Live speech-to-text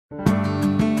Hello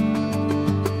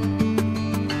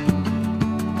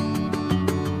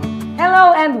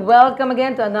and welcome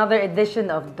again to another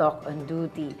edition of Doc on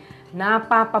Duty.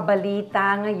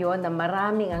 Napapabalita ngayon na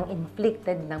maraming ang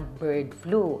inflicted ng bird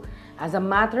flu. As a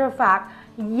matter of fact,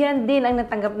 yan din ang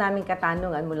natanggap naming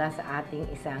katanungan mula sa ating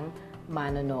isang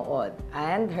manonood.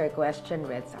 And her question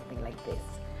read something like this.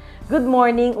 Good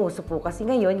morning, uso po kasi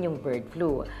ngayon yung bird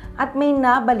flu. At may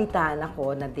nabalitaan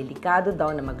ako na delikado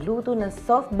daw na magluto ng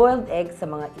soft-boiled egg sa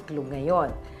mga itlog ngayon.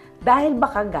 Dahil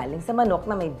baka galing sa manok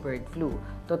na may bird flu.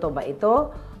 Totoo ba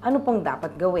ito? Ano pong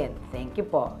dapat gawin? Thank you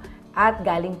po. At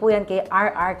galing po yan kay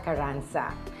R.R.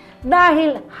 Carranza.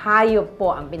 Dahil hayop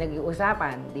po ang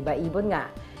pinag-iusapan, di ba ibon nga?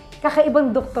 Kakaibang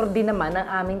doktor din naman ang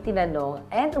aming tinanong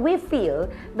and we feel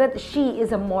that she is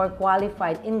a more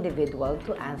qualified individual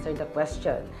to answer the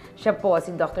question. Siya po si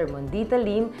Dr. Mondita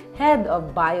Lim, Head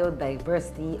of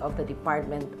Biodiversity of the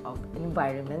Department of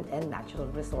Environment and Natural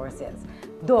Resources.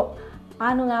 Doc,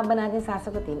 paano nga ba natin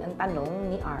sasagutin ang tanong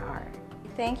ni RR?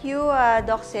 Thank you,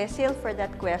 Doc Cecil, for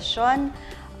that question.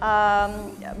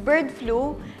 Bird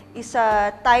flu is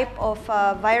a type of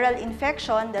viral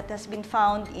infection that has been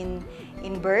found in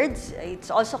birds. It's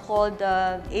also called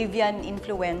avian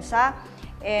influenza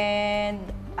and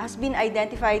has been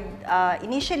identified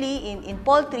initially in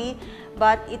poultry,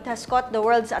 but it has caught the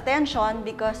world's attention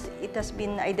because it has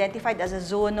been identified as a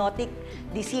zoonotic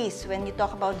disease. When you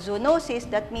talk about zoonosis,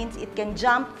 that means it can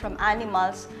jump from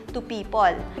animals to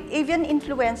people. Avian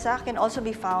influenza can also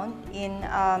be found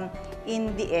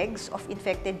in the eggs of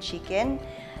infected chicken,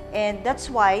 and that's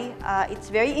why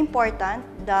it's very important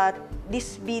that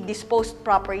this be disposed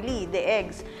properly, the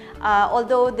eggs.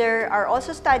 Although there are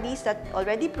also studies that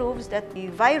already proves that the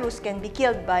virus can be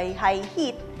killed by high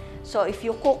heat. So if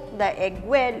you cook the egg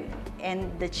well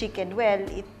and the chicken well,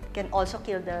 it can also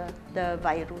kill the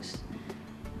virus.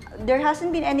 There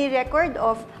hasn't been any record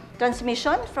of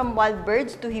transmission from wild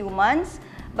birds to humans,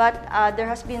 but there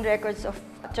has been records of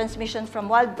transmission from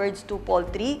wild birds to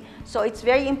poultry. So it's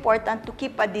very important to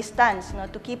keep a distance,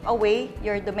 to keep away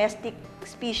your domestic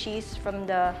species from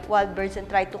the wild birds and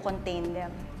try to contain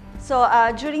them. So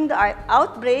during the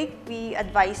outbreak, we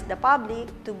advise the public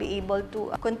to be able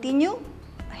to continue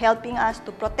helping us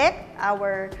to protect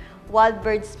our wild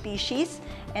bird species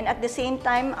and at the same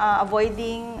time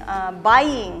avoiding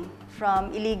buying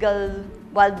from illegal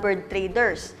wild bird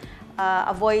traders.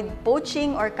 Avoid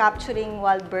poaching or capturing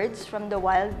wild birds from the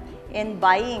wild and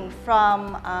buying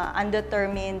from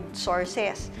undetermined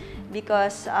sources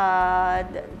because a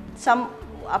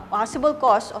possible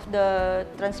cause of the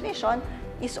transmission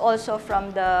is also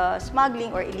from the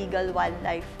smuggling or illegal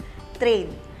wildlife trade.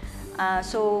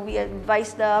 So we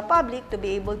advise the public to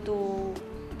be able to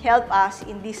help us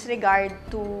in this regard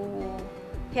to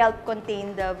help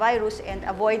contain the virus and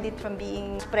avoid it from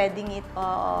spreading it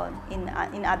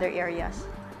in other areas.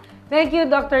 Thank you,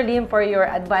 Dr. Lim, for your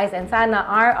advice. And sana,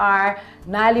 RR,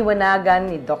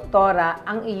 naliwanagan ni Doktora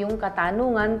ang iyong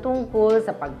katanungan tungkol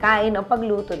sa pagkain o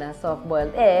pagluto ng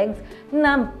soft-boiled eggs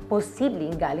na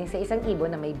posibleng galing sa isang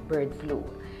ibon na may bird flu.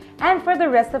 And for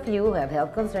the rest of you who have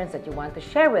health concerns that you want to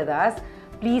share with us,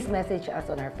 please message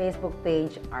us on our Facebook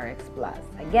page, RX+.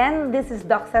 Again, this is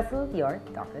Doc Cecil, your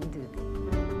Doc on Duty.